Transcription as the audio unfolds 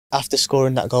after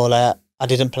scoring that goal, I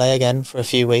didn't play again for a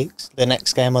few weeks. The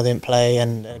next game I didn't play,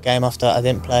 and the game after I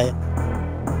didn't play.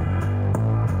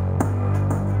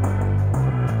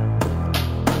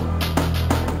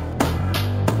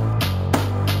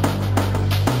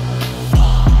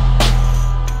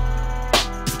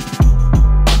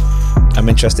 I'm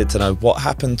interested to know what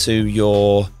happened to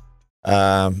your,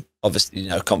 obviously,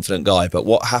 confident guy, but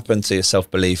what happened to your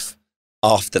self-belief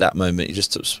after that moment? You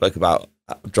just spoke about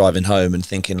driving home and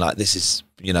thinking like, this is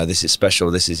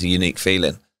special. This is a unique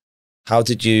feeling. How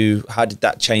did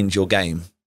that change your game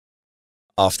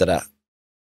after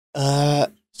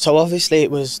that? So obviously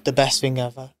it was the best thing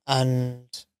ever. And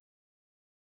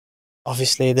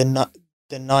obviously the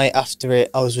night after it,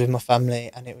 I was with my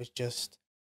family, and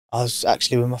I was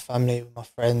actually with my family, with my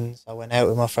friends. I went out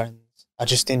with my friends. I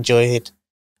just enjoyed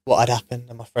what had happened,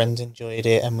 and my friends enjoyed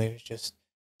it, and we were just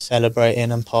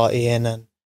celebrating and partying and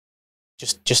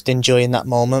just enjoying that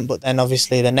moment. But then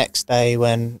obviously the next day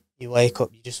when you wake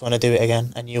up, you just want to do it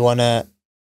again, and you want to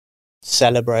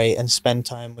celebrate and spend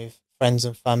time with friends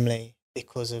and family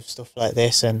because of stuff like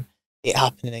this and it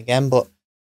happening again. But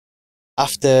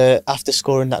after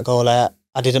scoring that goal, I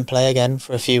didn't play again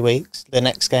for a few weeks. The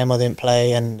next game I didn't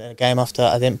play, and the game after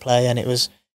I didn't play, and it was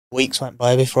weeks went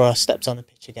by before I stepped on the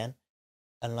pitch again.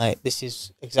 And like, this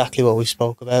is exactly what we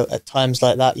spoke about. At times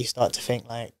like that, you start to think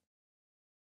like,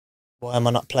 why am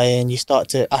I not playing? You start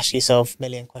to ask yourself a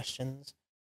million questions.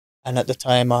 And at the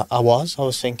time I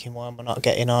was thinking, why am I not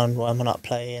getting on? Why am I not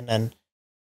playing? And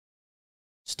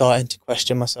starting to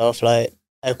question myself, like,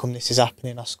 how come this is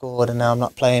happening? I scored and now I'm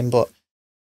not playing. But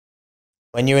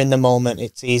when you're in the moment,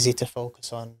 it's easy to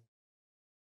focus on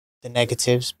the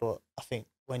negatives. But I think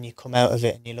when you come out of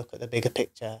it and you look at the bigger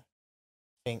picture,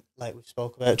 I think, like we've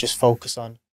spoke about, just focus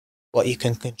on what you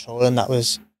can control. And that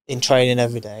was in training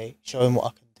every day, showing what I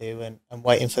can do and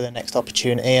waiting for the next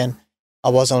opportunity. And I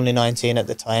was only 19 at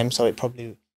the time, so it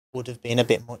probably would have been a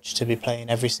bit much to be playing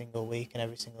every single week. And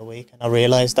I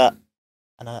realised that.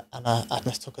 And I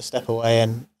took a step away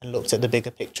and looked at the bigger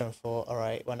picture and thought, all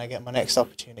right, when I get my next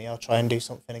opportunity, I'll try and do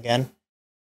something again.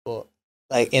 But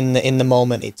like in the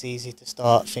moment, it's easy to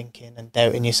start thinking and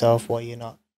doubting yourself why you're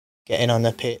not getting on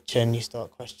the pitch, and you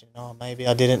start questioning, oh, maybe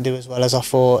I didn't do as well as I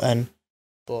thought.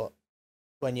 But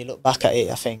when you look back at it,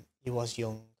 I think you was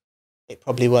young. It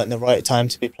probably weren't the right time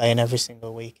to be playing every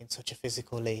single week in such a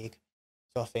physical league.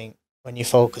 So I think when you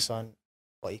focus on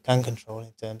what you can control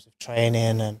in terms of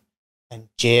training and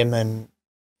gym and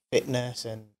fitness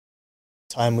and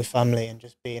time with family and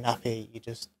just being happy,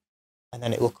 and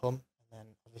then it will come. And then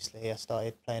obviously I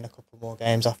started playing a couple more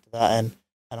games after that, and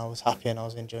I was happy and I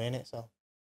was enjoying it. So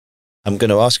I'm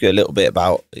going to ask you a little bit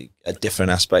about a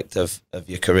different aspect of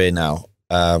your career now.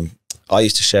 I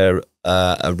used to share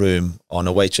a room on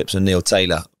away trips with Neil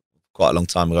Taylor quite a long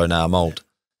time ago now. I'm old.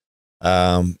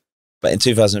 But in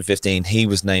 2015, he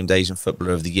was named Asian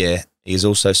Footballer of the Year. He has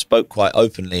also spoke quite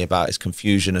openly about his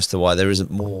confusion as to why there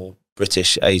isn't more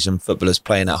British Asian footballers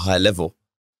playing at a high level.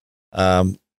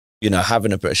 Having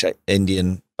a British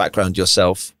Indian background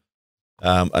yourself,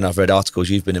 and I've read articles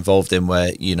you've been involved in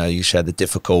where, you share the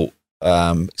difficult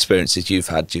experiences you've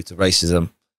had due to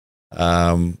racism.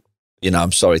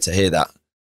 I'm sorry to hear that.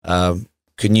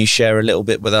 Can you share a little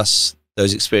bit with us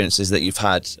those experiences that you've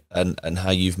had and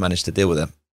how you've managed to deal with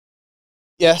them?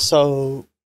 Yeah, so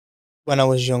when I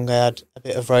was young, I had a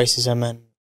bit of racism, and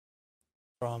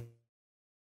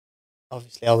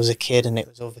obviously I was a kid, and it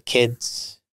was other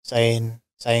kids saying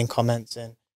comments,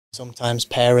 and sometimes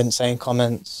parents saying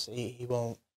comments. He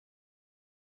won't,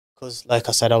 because like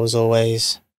I said, I was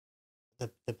always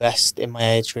the best in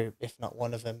my age group, if not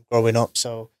one of them, growing up.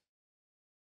 So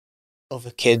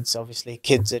other kids, obviously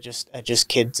kids are just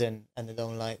kids, and they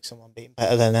don't like someone being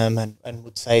better than them and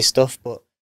would say stuff. But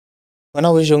when I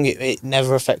was young, it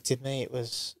never affected me.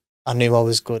 I knew I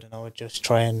was good, and I would just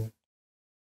try and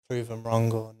prove them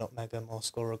wrong or nutmeg them or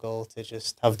score a goal to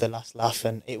just have the last laugh,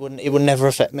 and it would never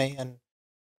affect me. And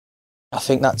I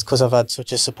think that's because I've had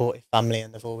such a supportive family,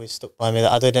 and they've always stuck by me,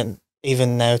 that I didn't,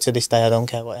 even now to this day, I don't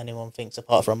care what anyone thinks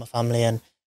apart from my family. And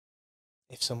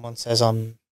if someone says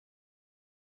I'm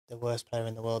the worst player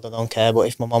in the world, I don't care. But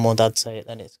if my mum or dad say it,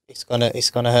 then it's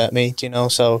gonna hurt me, do you know?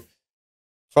 So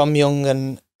from young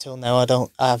and till now,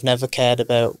 I've never cared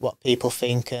about what people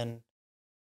think. And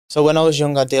so when I was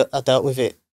young, I dealt with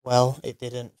it well. It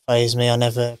didn't faze me. I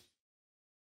never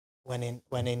went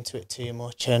into it too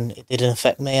much, and it didn't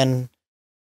affect me. And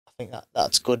I think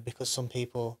that's good, because some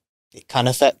people it can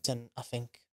affect, and I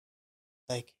think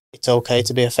like it's okay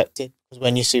to be affected, because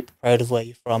when you're super proud of where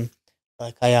you're from,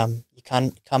 like I am, you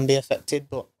can be affected.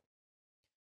 But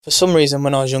for some reason,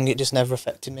 when I was young, it just never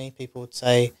affected me. People would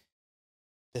say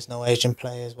there's no Asian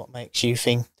players. What makes you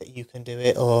think that you can do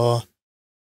it? Or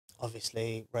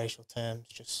obviously racial terms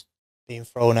just being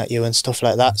thrown at you and stuff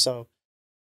like that. So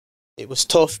it was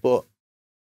tough, but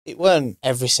it weren't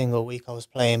every single week I was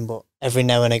playing, but every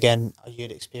now and again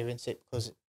you'd experience it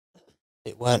because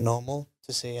it weren't normal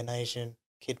to see an Asian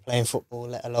kid playing football,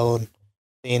 let alone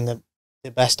being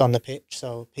the best on the pitch.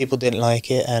 So people didn't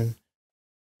like it and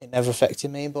it never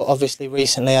affected me. But obviously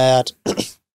recently I had a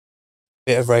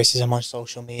bit of racism on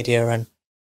social media and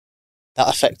that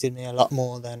affected me a lot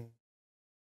more than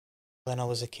when I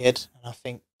was a kid. And I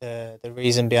think the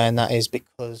reason behind that is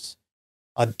because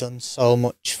I'd done so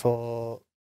much for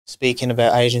speaking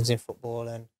about Asians in football,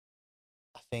 and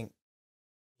I think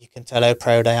you can tell how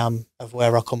proud I am of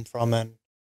where I come from and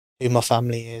who my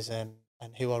family is and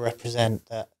who I represent.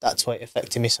 That's why it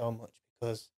affected me so much,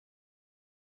 because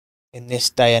in this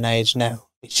day and age now,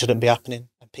 it shouldn't be happening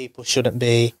and people shouldn't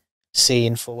be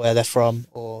seen for where they're from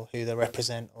or who they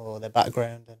represent or their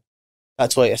background. And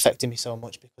that's why it affected me so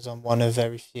much, because I'm one of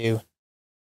very few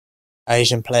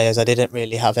Asian players. I didn't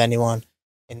really have anyone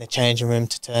in the changing room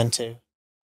to turn to.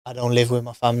 I don't live with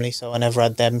my family, so I never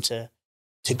had them to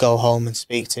go home and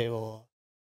speak to, or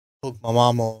hug my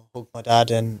mum or hug my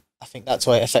dad. And I think that's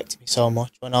why it affected me so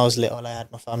much. When I was little, I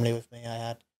had my family with me.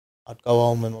 I'd go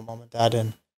home with my mum and dad,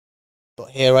 and but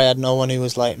here I had no one who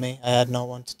was like me. I had no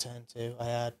one to turn to. I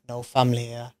had no family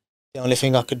here. The only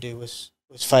thing I could do was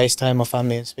FaceTime my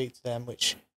family and speak to them,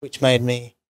 which made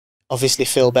me obviously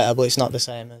feel better, but it's not the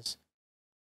same as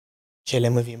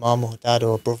chilling with your mum or dad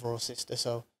or brother or sister.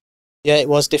 So yeah, it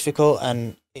was difficult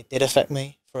and it did affect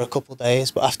me for a couple of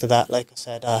days. But after that, like I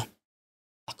said, I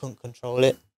couldn't control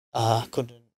it. I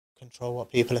couldn't control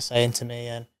what people are saying to me,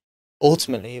 and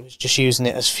ultimately, it was just using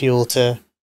it as fuel to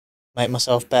make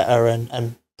myself better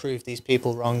and prove these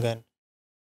people wrong and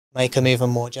make them even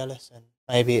more jealous. And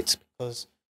maybe it's because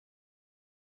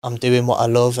I'm doing what I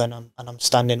love and I'm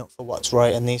standing up for what's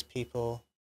right, and these people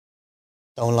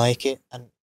don't like it. And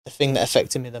the thing that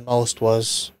affected me the most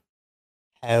was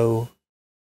how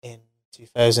in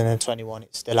 2021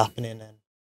 it's still happening, and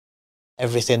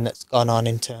everything that's gone on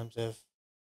in terms of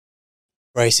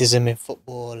racism in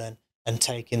football and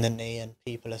taking the knee, and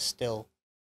people are still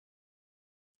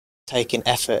taking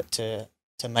effort to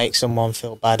make someone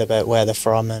feel bad about where they're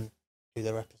from and who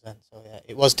they represent. So yeah,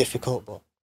 it was difficult, but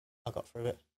I got through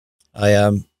it. I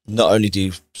not only do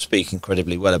you speak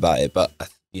incredibly well about it, but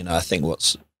I think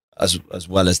what's as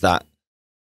well as that,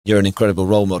 you're an incredible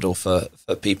role model for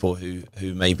people who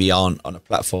maybe aren't on a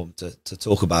platform to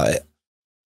talk about it.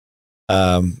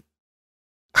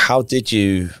 How did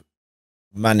you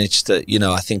manage to?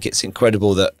 I think it's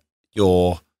incredible that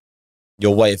your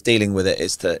way of dealing with it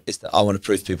is that I want to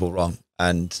prove people wrong,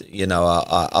 and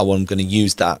I'm going to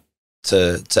use that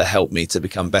to help me to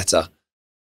become better.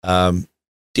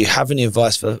 Do you have any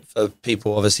advice for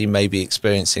people obviously maybe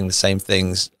experiencing the same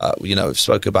things? We've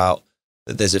spoke about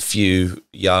that there's a few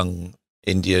young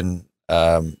Indian,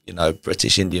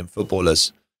 British Indian footballers.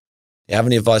 Do you have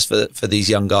any advice for these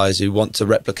young guys who want to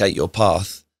replicate your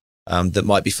path that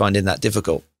might be finding that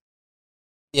difficult?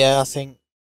 Yeah, I think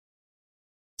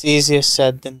it's easier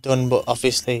said than done, but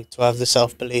obviously to have the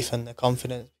self-belief and the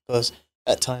confidence, because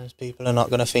at times people are not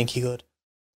going to think you're good.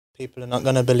 People are not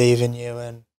going to believe in you,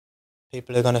 and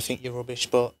people are going to think you're rubbish.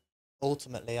 But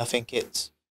ultimately, I think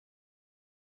it's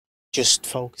just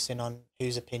focusing on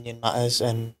whose opinion matters.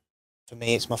 And for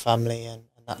me, it's my family, and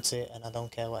that's it. And I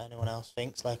don't care what anyone else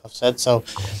thinks, like I've said. So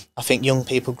I think young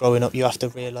people growing up, you have to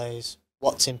realise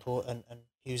what's important and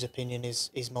whose opinion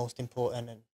is most important,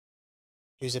 and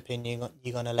whose opinion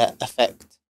you're going to let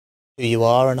affect who you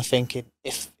are. And I think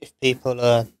if people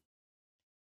are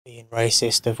being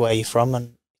racist of where you're from,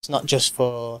 and it's not just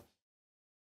for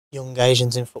young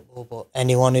Asians in football, but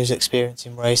anyone who's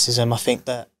experiencing racism, I think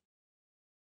that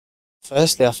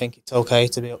firstly, I think it's okay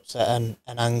to be upset and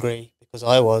angry, because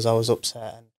I was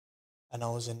upset and I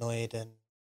was annoyed and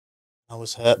I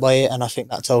was hurt by it, and I think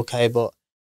that's okay. But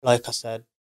like I said,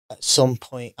 at some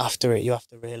point after it, you have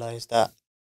to realise that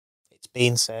it's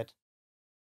been said.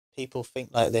 People think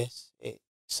like this.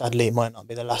 Sadly, it might not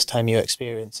be the last time you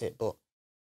experience it, but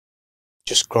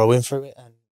just growing through it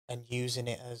and using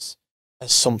it as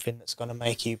something that's going to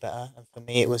make you better. And for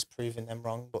me, it was proving them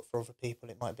wrong, but for other people,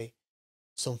 it might be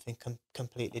something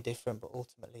completely different. But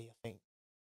ultimately, I think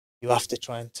you have to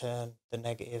try and turn the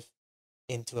negative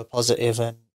into a positive,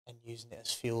 and using it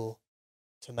as fuel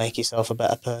to make yourself a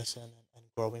better person, and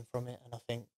growing from it. And I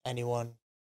think anyone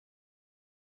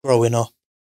growing up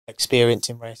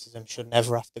experiencing racism should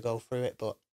never have to go through it,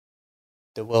 but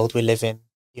the world we live in,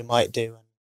 you might do. And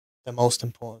the most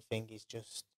important thing is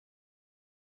just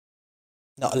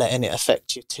not letting it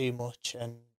affect you too much,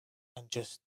 and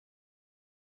just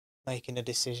making a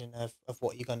decision of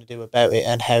what you're going to do about it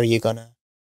and how you're going to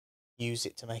use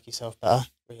it to make yourself better,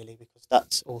 really, because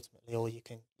that's ultimately all you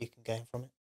can gain from it.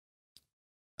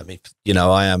 I mean,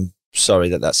 I am sorry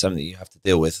that that's something that you have to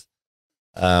deal with.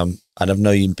 And I've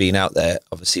known you've been out there,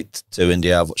 obviously, to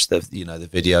India. I've watched the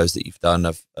videos that you've done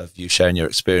of you sharing your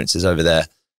experiences over there.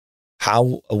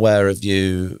 How aware of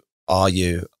you are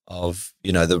you of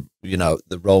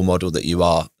the role model that you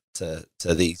are to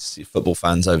these football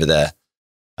fans over there,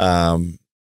 and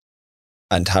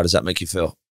how does that make you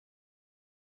feel?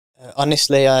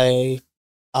 Honestly, I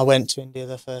went to India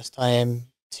the first time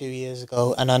 2 years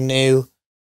ago, and I knew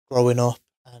growing up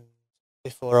and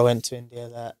before I went to India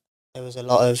that there was a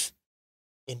lot of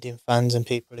Indian fans and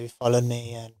people who followed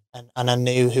me, and I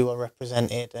knew who I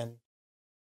represented,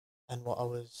 and what I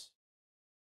was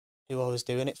who I was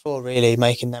doing it for, really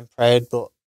making them proud. But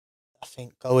I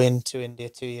think going to India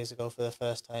 2 years ago for the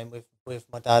first time with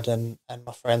my dad and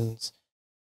my friends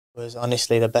was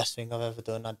honestly the best thing I've ever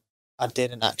done. I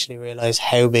didn't actually realise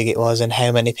how big it was and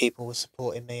how many people were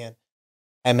supporting me and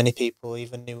how many people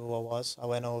even knew who I was. I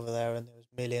went over there and there was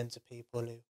millions of people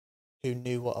who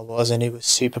knew what I was and who was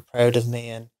super proud of me.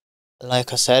 And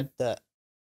like I said, that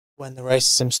when the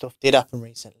racism stuff did happen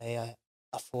recently, I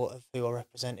thought of who I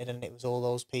represented, and it was all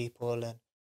those people, and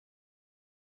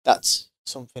that's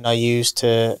something I use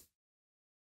to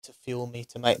fuel me,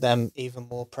 to make them even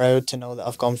more proud, to know that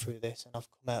I've gone through this and I've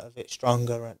come out of it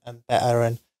stronger and better.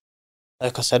 And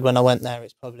like I said, when I went there,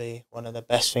 it's probably one of the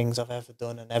best things I've ever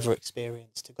done and ever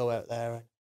experienced, to go out there and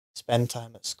spend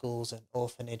time at schools and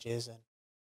orphanages. And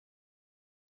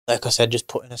like I said, just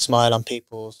putting a smile on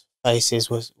people's faces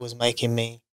was making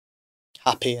me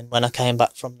happy. And when I came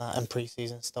back from that and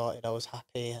pre-season started, I was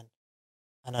happy,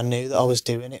 and I knew that I was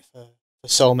doing it for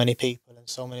so many people, and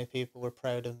so many people were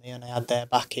proud of me, and I had their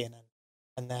backing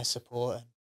and their support. And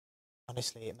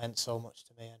honestly, it meant so much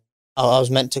to me. And I was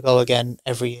meant to go again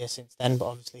every year since then, but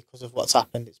obviously because of what's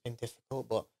happened, it's been difficult.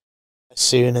 But as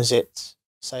soon as it's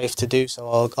safe to do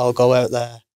so, I'll go out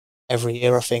there every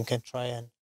year, I think, and try and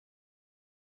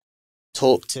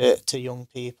talk to young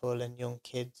people and young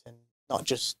kids, and not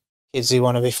just kids who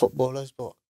want to be footballers.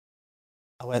 But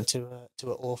I went to an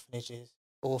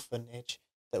orphanage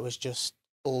that was just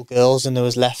all girls, and there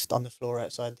was left on the floor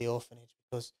outside the orphanage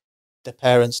because the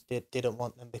parents didn't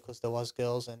want them because there was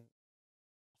girls. And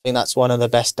I think that's one of the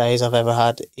best days I've ever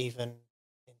had, even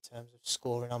in terms of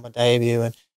scoring on my debut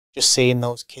and just seeing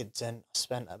those kids. And I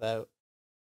spent about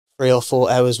 3 or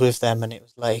 4 hours with them, and it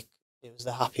was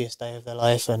the happiest day of their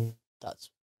life. And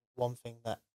that's one thing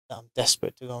that I'm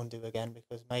desperate to go and do again,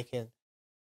 because making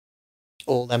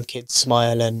all them kids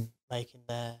smile and making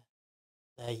their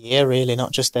year, really,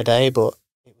 not just their day, but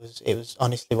it was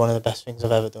honestly one of the best things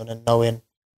I've ever done. And knowing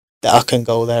that I can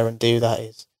go there and do that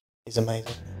is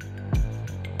amazing.